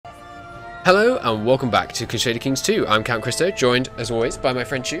Hello and welcome back to Crusader Kings 2. I'm Count Christo, joined as always by my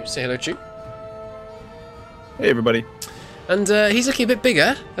friend Chu. Say hello, Chu. Hey everybody. And he's looking a bit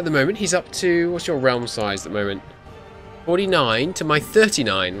bigger at the moment. He's up to, what's your realm size at the moment? 49 to my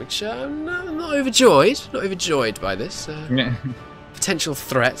 39, which I'm not overjoyed. Not overjoyed by this. Potential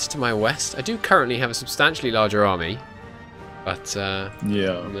threat to my west. I do currently have a substantially larger army. But,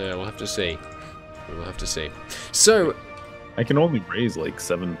 yeah, we'll have to see. We'll have to see. So, I can only raise like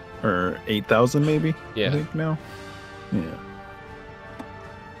 7 or 8,000 maybe. Yeah. I think now. Yeah.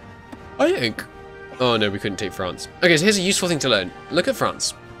 I think. Oh no, we couldn't take France. Okay, so here's a useful thing to learn. Look at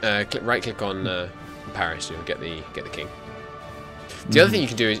France. Right click on Paris. You'll get the king. The other thing you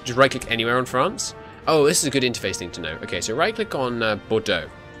can do is just right click anywhere on France. Oh, this is a good interface thing to know. Okay, so right click on Bordeaux.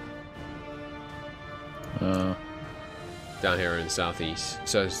 Down here in the southeast,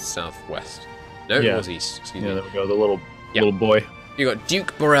 so southwest. No, Yeah. northeast. Excuse me. Yeah, there we go. The little boy. You got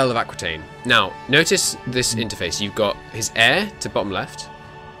Duke Borel of Aquitaine. Now, notice this interface. You've got his heir to bottom left,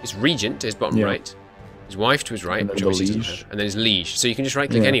 his regent to his bottom right, his wife to his right, And then which the obviously doesn't liege. have, and then his liege. So you can just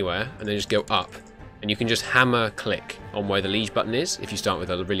right-click Yeah. anywhere and then just go up, and you can just hammer-click on where the liege button is. If you start with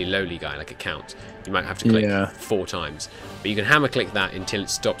a really lowly guy, like a count, you might have to click 4 times. But you can hammer-click that until it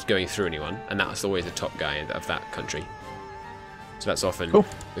stops going through anyone, and that's always the top guy of that country. So that's often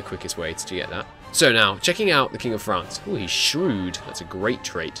the quickest way to get that. So now, checking out the King of France. Oh, he's shrewd. That's a great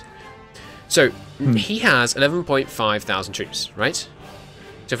trait. So, he has 11.5 thousand troops, right?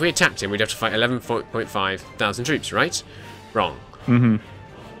 So if we attacked him, we'd have to fight 11.5 thousand troops, right? Wrong.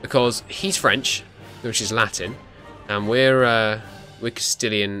 Because he's French, which is Latin, and we're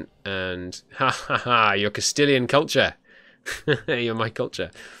Castilian, and you're Castilian culture. You're my culture.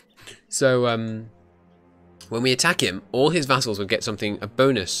 So, when we attack him, all his vassals will get a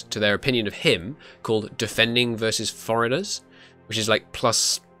bonus to their opinion of him, called Defending versus Foreigners, which is like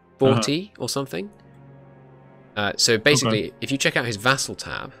plus 40 or something. So basically, if you check out his vassal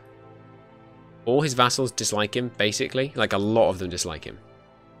tab, all his vassals dislike him, basically. Like, a lot of them dislike him.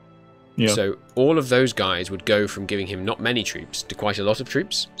 Yeah. So all of those guys would go from giving him not many troops to quite a lot of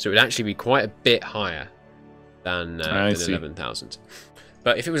troops. So it would actually be quite a bit higher than 11,000.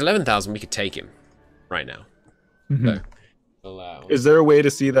 But if it was 11,000, we could take him right now. So, Is there a way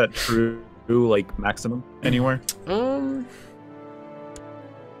to see that true like maximum anywhere? Don't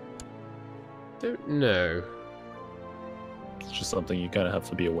know. It's just something you kind of have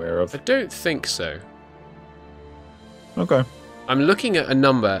to be aware of. I don't think so. Okay. I'm looking at a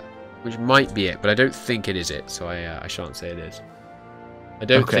number which might be it, but I don't think it is it, so I shan't say it is. I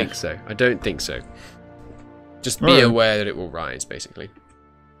don't think so. I don't think so. Just be aware that it will rise, basically.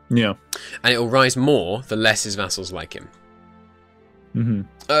 Yeah. And it will rise more the less his vassals like him.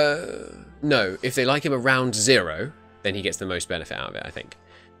 No, if they like him around 0, then he gets the most benefit out of it, I think.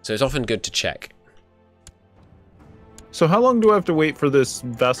 So it's often good to check. So how long do I have to wait for this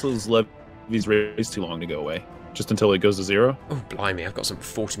vassals levies raise too long to go away? Just until it goes to 0? Oh, blimey, I've got some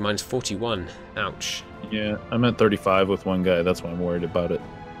minus 41. Ouch. Yeah, I'm at 35 with one guy. That's why I'm worried about it.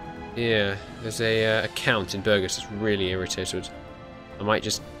 Yeah, there's a count in Burgos that's really irritated. I might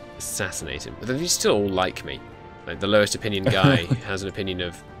just assassinate him. But they still all like me. Like, the lowest opinion guy has an opinion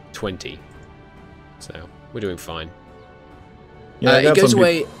of 20. So, we're doing fine. Yeah, it goes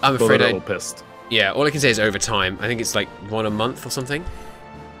away, I'm afraid. A little pissed. Yeah, all I can say is over time. I think it's like 1 a month or something.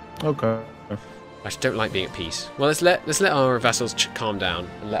 Okay. I just don't like being at peace. Well, let's let our vassals calm down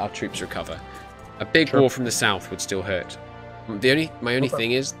and let our troops recover. A big war from the south would still hurt. My only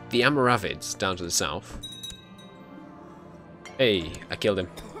thing is the Almoravids down to the south. Hey, I killed him.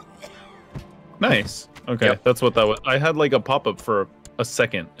 Nice. Okay, that's what that was. I had like a pop-up for a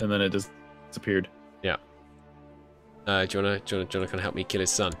second, and then it just disappeared. Yeah. Do you wanna kind of help me kill his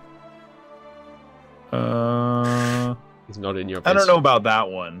son? He's not in your. I don't know about that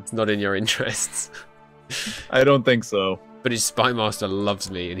one. It's not in your interests. I don't think so. But his spy master loves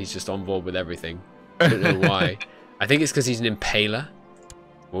me, and he's just on board with everything. I don't know why. I think it's because he's an impaler.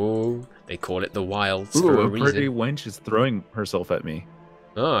 Oh, they call it the wilds for a reason. Pretty wench is throwing herself at me.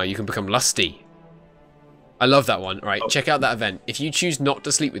 Ah, you can become lusty. I love that one. All right, check out that event. If you choose not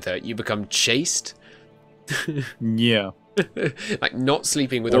to sleep with her, you become chaste. Yeah. Like not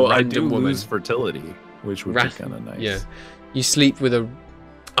sleeping with a random woman. Lose fertility, which would be kind of nice. Yeah. You sleep with a...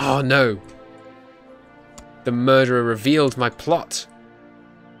 Oh, no. The murderer revealed my plot.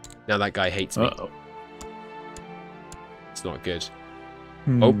 Now that guy hates me. It's not good.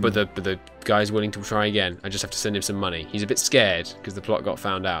 Oh, but the guy's willing to try again. I just have to send him some money. He's a bit scared because the plot got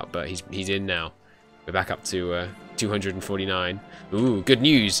found out, but he's in now. We're back up to 249. Ooh, good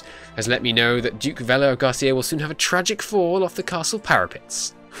news has let me know that Duke Velo of Garcia will soon have a tragic fall off the castle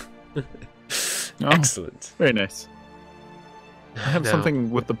parapets. Oh, Excellent. Very nice. I have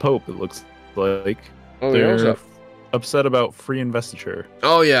something with the Pope, it looks like. Oh, They're yeah, upset about free investiture.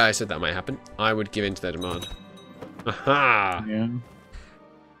 Oh, yeah, I said that might happen. I would give in to their demand. Aha! Yeah.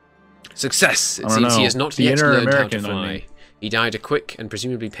 Success! It seems he has not yet learned how to fly. He died a quick and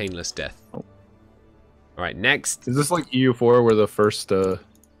presumably painless death. Oh. Alright, next. Is this like EU4 where the first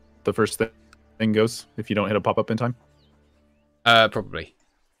thing goes if you don't hit a pop-up in time? Probably.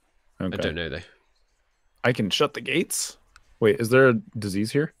 Okay. I don't know, though. I can shut the gates? Wait, is there a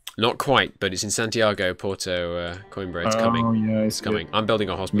disease here? Not quite, but it's in Santiago, Porto, Coimbra. It's coming. Oh, yeah, it's coming. I'm building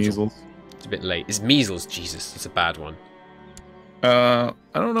a hospital. Measles. It's a bit late. It's measles, Jesus. That's a bad one. I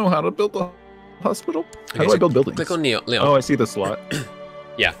don't know how to build a hospital. How do I build buildings? Click on Leon. Oh, I see the slot.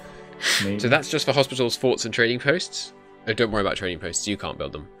 Yeah. Maybe. So that's just for hospitals, forts, and trading posts. Oh, don't worry about trading posts. You can't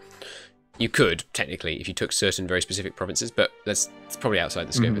build them. You could, technically, if you took certain very specific provinces, but it's probably outside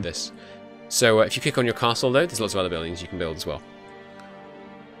the scope of this. So if you click on your castle, though, there's lots of other buildings you can build as well.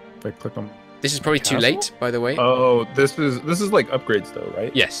 If I click on this is probably too late, by the way. Oh, this is like upgrades, though,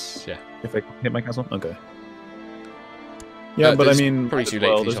 right? Yes, yeah. If I hit my castle? Okay. Yeah, but I mean, probably too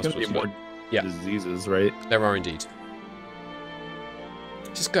late for these there's going to be more diseases, right? There are indeed.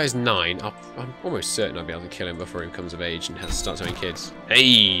 This guy's 9. I'm almost certain I'll be able to kill him before he becomes of age and starts having kids.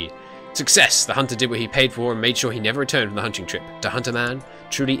 Hey! Success! The hunter did what he paid for and made sure he never returned from the hunting trip. To hunt a man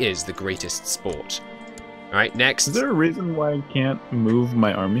truly is the greatest sport. Alright, next. Is there a reason why I can't move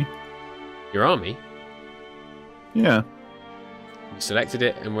my army? Your army? Yeah. You selected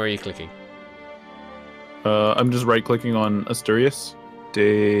it, and where are you clicking? I'm just right-clicking on Asturias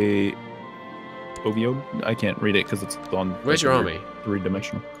de Oviedo. I can't read it because it's on. Where's your army?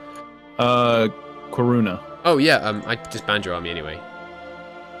 Three-dimensional. Coruna. Oh yeah. I disband your army anyway.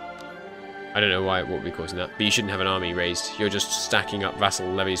 I don't know why. What would be causing that? But you shouldn't have an army raised. You're just stacking up vassal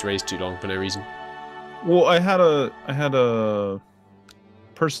levies raised too long for no reason. Well, I had a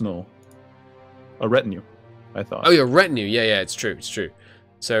personal, a retinue. I thought. Oh, your retinue. Yeah, it's true. It's true.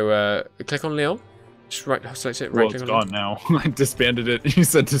 So click on Leon. Just select it. Well, it's gone now. I disbanded it. You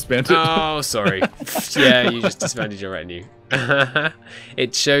said disbanded. Oh, sorry. Yeah, you just disbanded your retinue.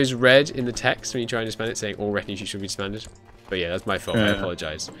 It shows red in the text when you try and disband it, saying all retinue should be disbanded. But yeah, that's my fault. I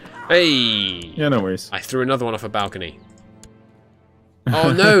apologise. Hey! Yeah, no worries. I threw another one off a balcony.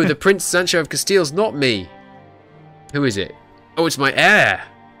 Oh no, the Prince Sancho of Castile's not me. Who is it? Oh, it's my heir.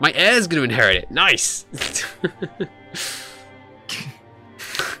 My heir's going to inherit it. Nice.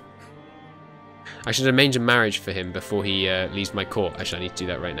 I should arrange a marriage for him before he leaves my court. Actually, I need to do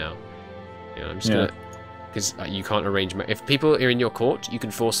that right now. Yeah, I'm just gonna, because you can't arrange. If people are in your court, you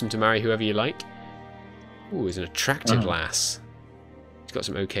can force them to marry whoever you like. Ooh, he's an attractive lass. She's got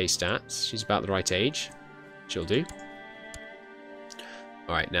some okay stats. She's about the right age. She'll do.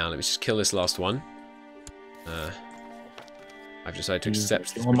 All right, now let me just kill this last one. I've decided to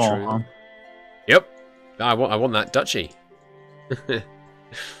accept the betrothal. Yep, I want that duchy.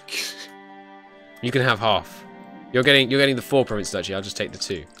 You can have half. You're getting the 4 province duchy. I'll just take the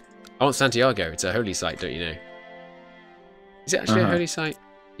 2. I want Santiago. It's a holy site, don't you know? Is it actually a holy site?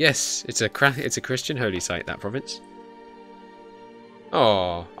 Yes, it's a Christian holy site, that province.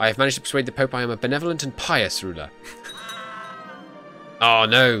 Oh, I have managed to persuade the Pope I am a benevolent and pious ruler. Oh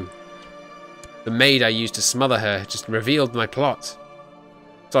no. The maid I used to smother her just revealed my plot.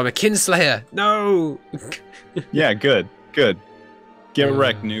 So I'm a kinslayer. No. Yeah, good. Get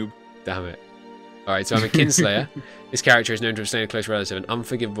wrecked, noob. Damn it. Alright, so I'm a kinslayer. This character is known to have slain a close relative, an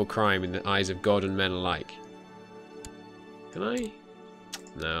unforgivable crime in the eyes of God and men alike. Can I?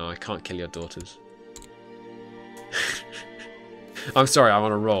 No, I can't kill your daughters. I'm sorry, I'm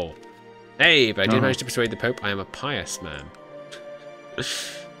on a roll. Hey, but I did manage to persuade the Pope I am a pious man.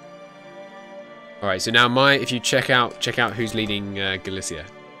 Alright, so now if you check out who's leading Galicia.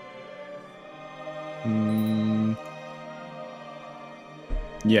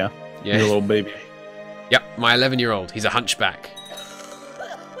 Yeah, your little baby. Yep, my 11-year-old. He's a hunchback.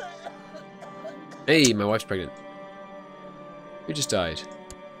 Hey, my wife's pregnant. Who just died?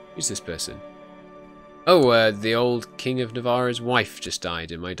 Who's this person? Oh, the old King of Navarra's wife just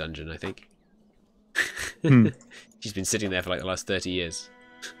died in my dungeon, I think. She's been sitting there for like the last 30 years.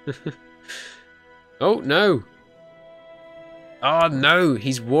 Oh, no. Oh, no.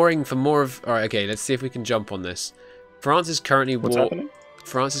 He's warring for more of... Alright, okay, let's see if we can jump on this. France is currently What's happening?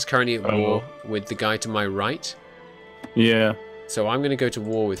 France is currently at war with the guy to my right. Yeah. So I'm going to go to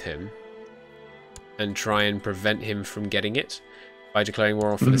war with him and try and prevent him from getting it by declaring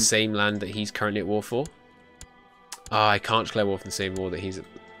war for the same land that he's currently at war for. Ah, I can't declare war for the same land that he's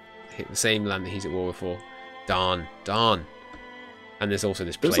at war for. Darn. And there's also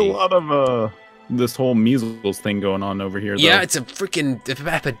this plague. There's a lot of this whole measles thing going on over here. Yeah, though. it's a freaking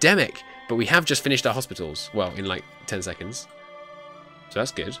epidemic. But we have just finished our hospitals. Well, in like 10 seconds. So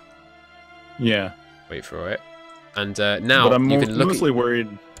that's good. Yeah. Wait for it. And now but I'm you can look. mostly worried.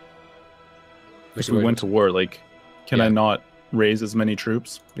 If we went to war, like, can I not raise as many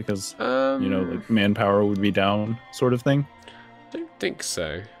troops because you know, like manpower would be down, sort of thing? I don't think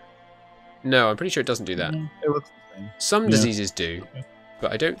so. No, I'm pretty sure it doesn't do that. It looks the same. Some diseases do,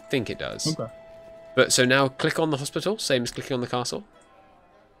 but I don't think it does. Okay. But so now click on the hospital, same as clicking on the castle.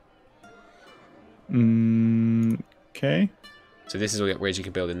 Okay. So this is all the upgrades you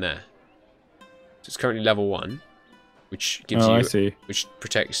can build in there. So it's currently level 1, which gives I you, see. which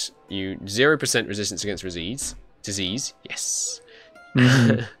protects you 0% resistance against disease. Yes.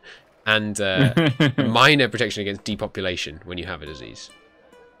 And minor protection against depopulation when you have a disease.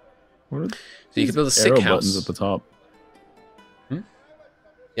 What are so you can build a sick arrow house. buttons at the top. The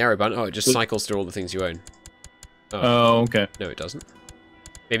arrow button? Oh, it just cycles through all the things you own. Oh, okay. No, it doesn't.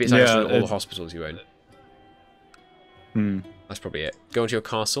 Maybe it's actually all the hospitals you own. That's probably it. Go into your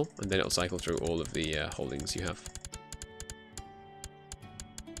castle, and then it'll cycle through all of the holdings you have.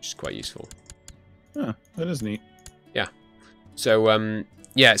 Which is quite useful. Huh, that is neat. Yeah. So,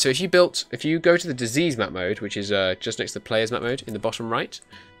 yeah, so if you go to the disease map mode, which is just next to the players map mode in the bottom right,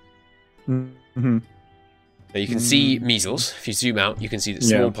 now you can see measles. If you zoom out, you can see that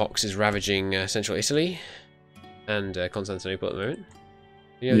smallpox is ravaging central Italy and Constantinople at the moment.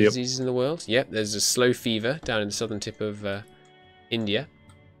 You know, diseases in the world? Yep, there's a slow fever down in the southern tip of India.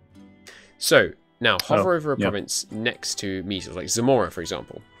 So, now, hover over a province next to measles, like Zamora, for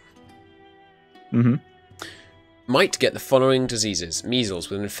example. Might get the following diseases. Measles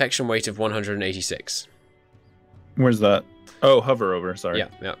with an infection rate of 186. Where's that? Oh, hover over, sorry.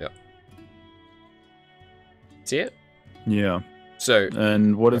 Yeah. See it? Yeah. So,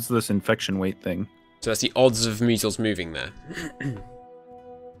 and what is this infection weight thing? So that's the odds of measles moving there.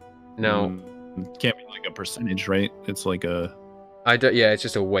 Now, can't be like a percentage, right? It's like a. Yeah, it's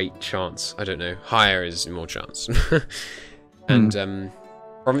just a weight chance. I don't know. Higher is more chance. And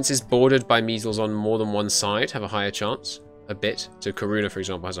provinces bordered by measles on more than one side have a higher chance, a bit. So Karuna, for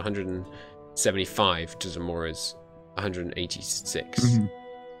example, has 175 to Zamora's 186.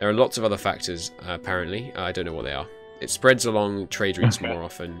 There are lots of other factors, apparently. I don't know what they are. It spreads along trade routes more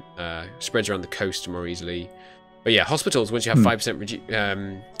often, spreads around the coast more easily. But yeah, hospitals, once you have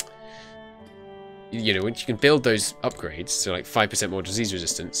 5%, you know, once you can build those upgrades, so like 5% more disease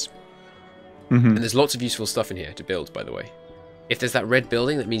resistance. And there's lots of useful stuff in here to build, by the way. If there's that red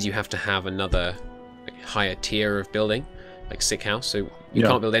building, that means you have to have another higher tier of building, like sick house. So you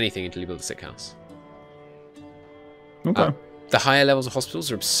can't build anything until you build a sick house. Okay. The higher levels of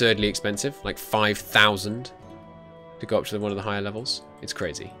hospitals are absurdly expensive, like 5,000 to go up to one of the higher levels. It's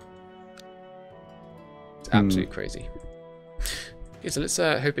crazy. It's absolutely crazy. Okay, so let's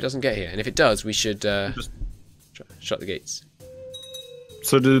hope it doesn't get here. And if it does, we should just shut the gates.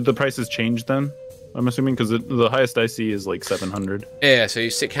 So do the prices change then? I'm assuming because the highest I see is like 700. Yeah, so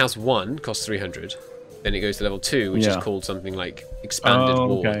sick house 1 costs 300. Then it goes to level 2, which is called something like expanded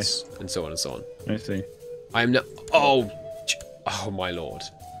wards, and so on and so on. I see. I am not. Oh my lord!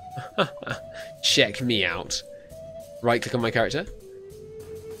 Check me out. Right click on my character.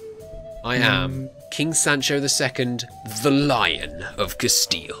 I am King Sancho II, the Lion of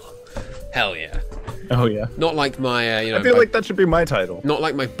Castile. Hell yeah! Oh yeah. Not like my, you know. I feel like that should be my title. Not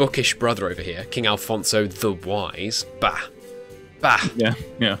like my bookish brother over here, King Alfonso the Wise. Bah.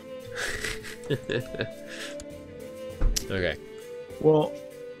 Yeah. Okay. Well,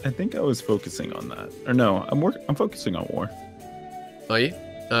 I think I was focusing on that. Or no, I'm focusing on war. Are you?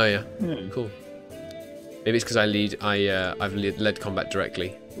 Oh yeah. Cool. Maybe it's because I've led combat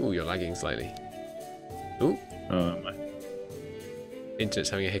directly. Ooh, you're lagging slightly. Ooh. Internet's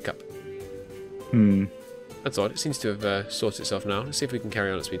having a hiccup. That's odd. It seems to have sorted itself now. Let's see if we can carry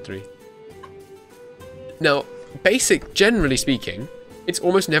on at speed 3. Now, generally speaking, it's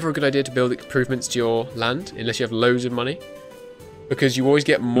almost never a good idea to build improvements to your land unless you have loads of money, because you always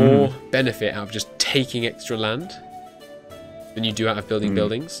get more benefit out of just taking extra land than you do out of building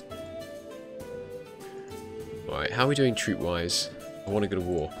buildings. Alright, how are we doing troop-wise? I want to go to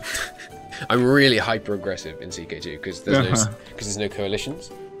war. I'm really hyper-aggressive in CK2 because there's no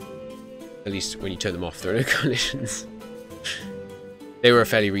coalitions. At least when you turn them off, there are no coalitions. They were a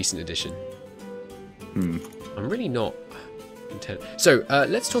fairly recent addition. I'm really not content. So,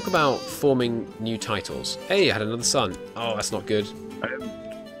 let's talk about forming new titles. Hey, I had another son. Oh, that's not good.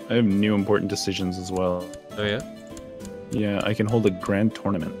 I have new important decisions as well. Oh, yeah? Yeah, I can hold a grand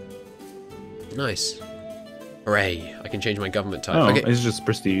tournament. Nice. Hooray! I can change my government type. Oh, okay. it's just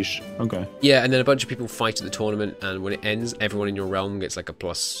prestige. Okay. Yeah, and then a bunch of people fight at the tournament, and when it ends, everyone in your realm gets like a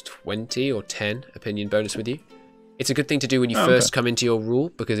plus 20 or 10 opinion bonus with you. It's a good thing to do when you first come into your rule,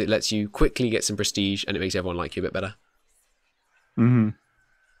 because it lets you quickly get some prestige, and it makes everyone like you a bit better. Mm-hmm.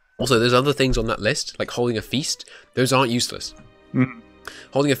 Also, there's other things on that list, like holding a feast. Those aren't useless. Mm-hmm.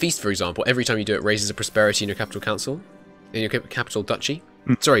 Holding a feast, for example, every time you do it, raises a prosperity in your capital council, in your capital duchy.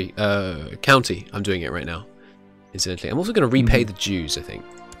 Sorry, county. I'm doing it right now. Incidentally, I'm also going to repay the Jews, I think.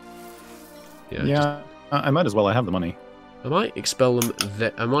 Yeah, I might as well. I have the money. I might expel them.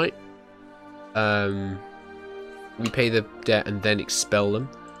 I might repay the debt and then expel them.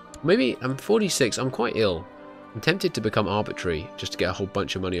 Maybe I'm 46. I'm quite ill. I'm tempted to become arbitrary just to get a whole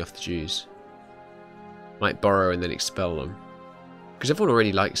bunch of money off the Jews. Might borrow and then expel them. Because everyone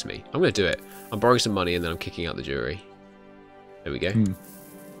already likes me. I'm going to do it. I'm borrowing some money and then I'm kicking out the Jewry. There we go.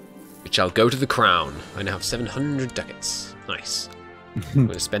 Which I'll go to the crown. I now have 700 ducats. Nice. I'm going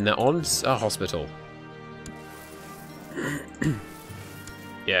to spend that on a hospital.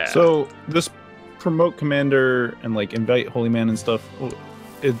 Yeah. So this promote commander and like invite holy man and stuff,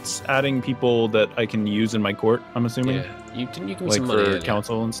 it's adding people that I can use in my court, I'm assuming. Yeah. Didn't you give me like some money for earlier?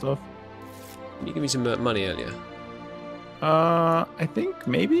 Council and stuff. Didn't you give me some money earlier? I think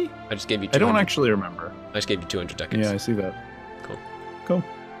maybe. I just gave you 200. I don't actually remember. I just gave you 200 ducats. Yeah, I see that. Cool.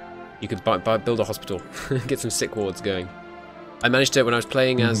 You could build a hospital, get some sick wards going. I managed to, when I was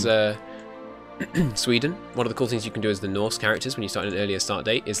playing as Sweden, one of the cool things you can do as the Norse characters when you start an earlier start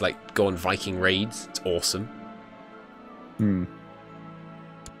date is like go on Viking raids. It's awesome.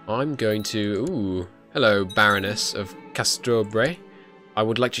 I'm going to... Ooh, hello, Baroness of Castrobre. I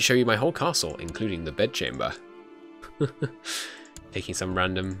would like to show you my whole castle, including the bedchamber. Taking some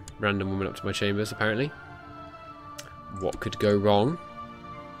random woman up to my chambers, apparently. What could go wrong?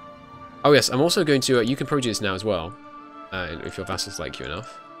 Oh yes, I'm also going to... you can probably do this now as well, if your vassals like you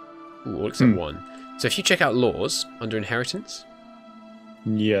enough. Ooh, all except one. So if you check out laws under inheritance...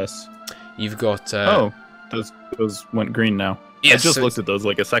 Yes. You've got... oh, those went green now. Yes, I just looked at those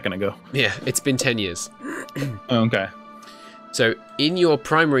like a second ago. Yeah, it's been 10 years. Okay. So in your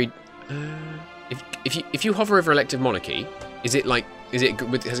primary... if you hover over elective monarchy, has it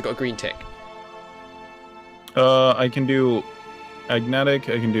got a green tick? I can do agnatic,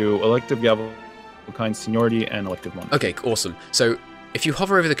 I can do elective gavel kind seniority and elective monarchy. Okay, awesome. So if you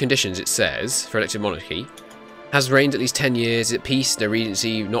hover over the conditions, it says for elective monarchy, has reigned at least 10 years, at peace, no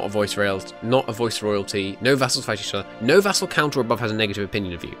regency, not a voice royalty, no vassals fight each other, no vassal count or above has a negative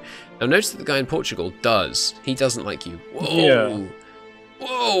opinion of you. Now notice that the guy in Portugal does. He doesn't like you. Whoa! Yeah.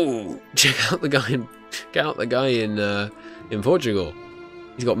 Whoa! Check out the guy in Portugal.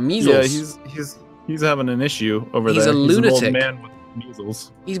 He's got measles. Yeah, he's having an issue over he's there. A lunatic. He's an old man with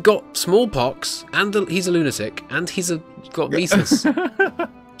measles. He's got smallpox, and he's a lunatic, and he's got measles.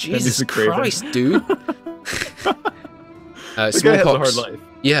 Jesus Christ, dude. The guy has a hard life.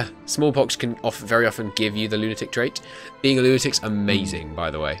 Yeah, smallpox can very often give you the lunatic trait. Being a lunatic's amazing,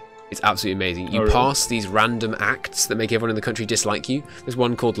 by the way. It's absolutely amazing. You pass these random acts that make everyone in the country dislike you. There's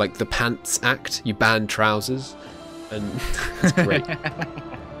one called like the Pants Act. You ban trousers, and it's great.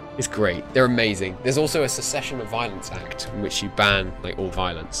 It's great. They're amazing. There's also a Cessation of Violence Act in which you ban like all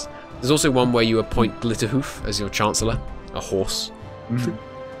violence. There's also one where you appoint Glitterhoof as your chancellor, a horse,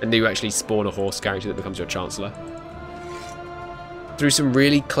 and you actually spawn a horse character that becomes your chancellor. Through some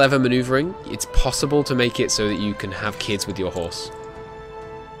really clever maneuvering, it's possible to make it so that you can have kids with your horse.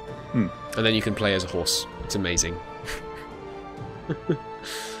 And then you can play as a horse. It's amazing.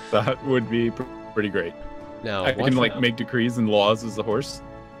 That would be pretty great. Now, I can like make decrees and laws as a horse.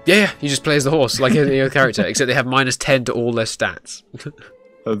 Yeah, you just play as the horse, like any other character, except they have -10 to all their stats.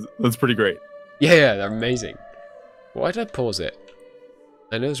 That's pretty great. Yeah, they're amazing. Why did I pause it?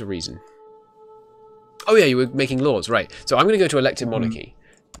 I know there's a reason. Oh yeah, you were making laws, right. So I'm going to go to elected monarchy,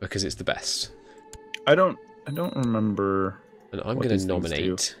 because it's the best. I don't remember. And I'm going to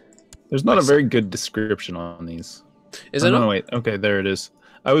nominate. There's not a very good description on these. Is there not? No, wait. Okay, there it is.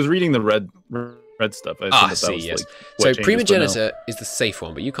 I was reading the red stuff. I see, yes. So Primogenitor is the safe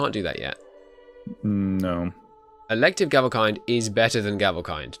one, but you can't do that yet. No. Elective Gavelkind is better than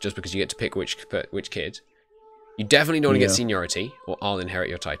Gavelkind, just because you get to pick which kid. You definitely don't want to get seniority, or I'll inherit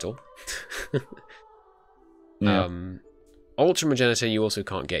your title. Yeah. Ultramogenitor you also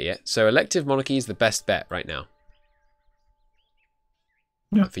can't get yet. So elective monarchy is the best bet right now.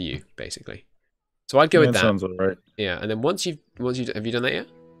 Yeah. For you, basically. So I'd go with that. Sounds alright. Yeah, and then once you've have you done that yet?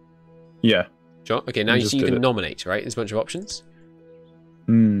 Yeah. Sure. Okay, now you see you can nominate, right? There's a bunch of options.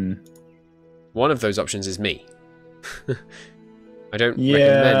 One of those options is me. I don't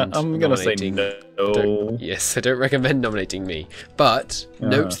recommend I'm gonna say nominating... no. Yes, I don't recommend nominating me. But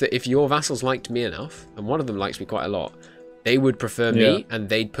note that if your vassals liked me enough, and one of them likes me quite a lot, they would prefer me, and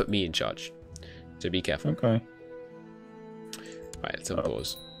they'd put me in charge. So be careful. Okay. Right, let's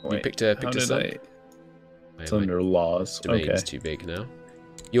unpause. Wait, you picked a son? It's under laws. Domain's too big now.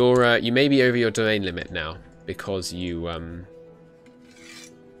 You're you may be over your domain limit now because you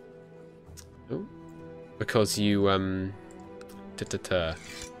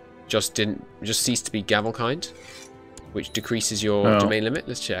just ceased to be Gavelkind, which decreases your domain limit.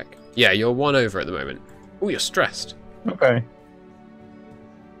 Let's check. Yeah, you're 1 over at the moment. Oh, you're stressed. Okay.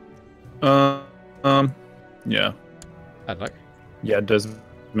 Yeah. Bad luck. Yeah,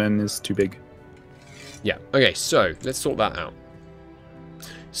 Desmond is too big. Yeah. Okay, so let's sort that out.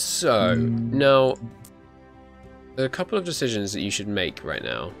 So now, there are a couple of decisions that you should make right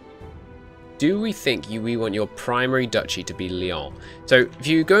now. Do we think we want your primary duchy to be Leon? So if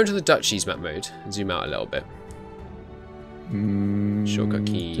you go into the duchies map mode and zoom out a little bit. Shortcut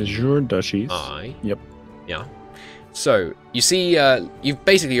key. De jure duchies. Yep. Yeah. So you see,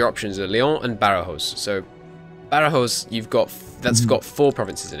 basically your options are Leon and Badajoz. So Badajoz, that's got 4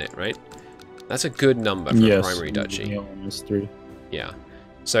 provinces in it, right? That's a good number for a primary duchy. Leon is 3. Yeah.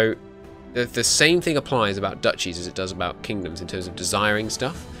 So the same thing applies about duchies as it does about kingdoms in terms of desiring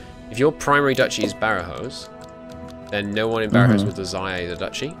stuff. If your primary duchy is Badajoz, then no one in Badajoz will desire the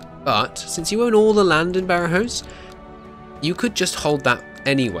duchy. But since you own all the land in Badajoz, you could just hold that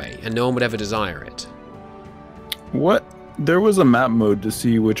anyway, and no one would ever desire it. What? There was a map mode to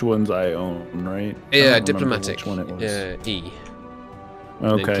see which ones I own, right? Yeah, diplomatic. Which one it was. E.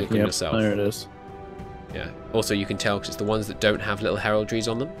 Okay, yep, there it is. Yeah. Also, you can tell because it's the ones that don't have little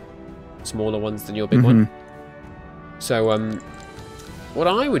heraldries on them. Smaller ones than your big one. So, what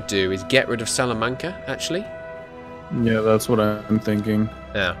I would do is get rid of Salamanca, actually. Yeah, that's what I'm thinking.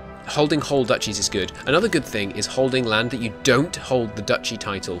 Yeah. Holding whole duchies is good. Another good thing is holding land that you don't hold the duchy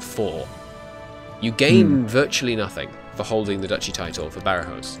title for. You gain virtually nothing for holding the duchy title for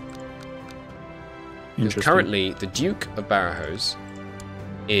Badajoz. Because currently, the Duke of Badajoz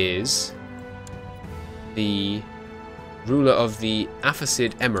is the ruler of the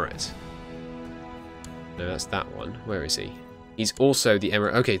Abbasid Emirate. No, that's that one. Where is he? He's also the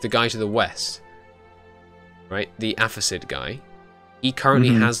Emirate. Okay, the guy to the west. Right? The Abbasid guy. He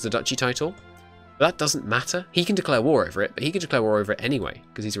currently has the duchy title. But that doesn't matter. He can declare war over it, but he can declare war over it anyway,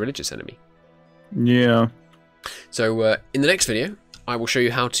 because he's a religious enemy. Yeah. So, in the next video, I will show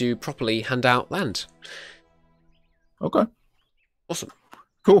you how to properly hand out land. Okay. Awesome.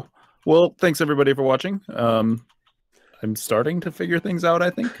 Cool. Well, thanks everybody for watching. I'm starting to figure things out, I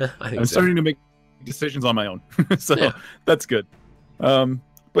think. I'm starting to make decisions on my own. So that's good.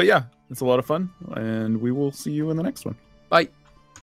 But yeah, it's a lot of fun, and we will see you in the next one. Bye.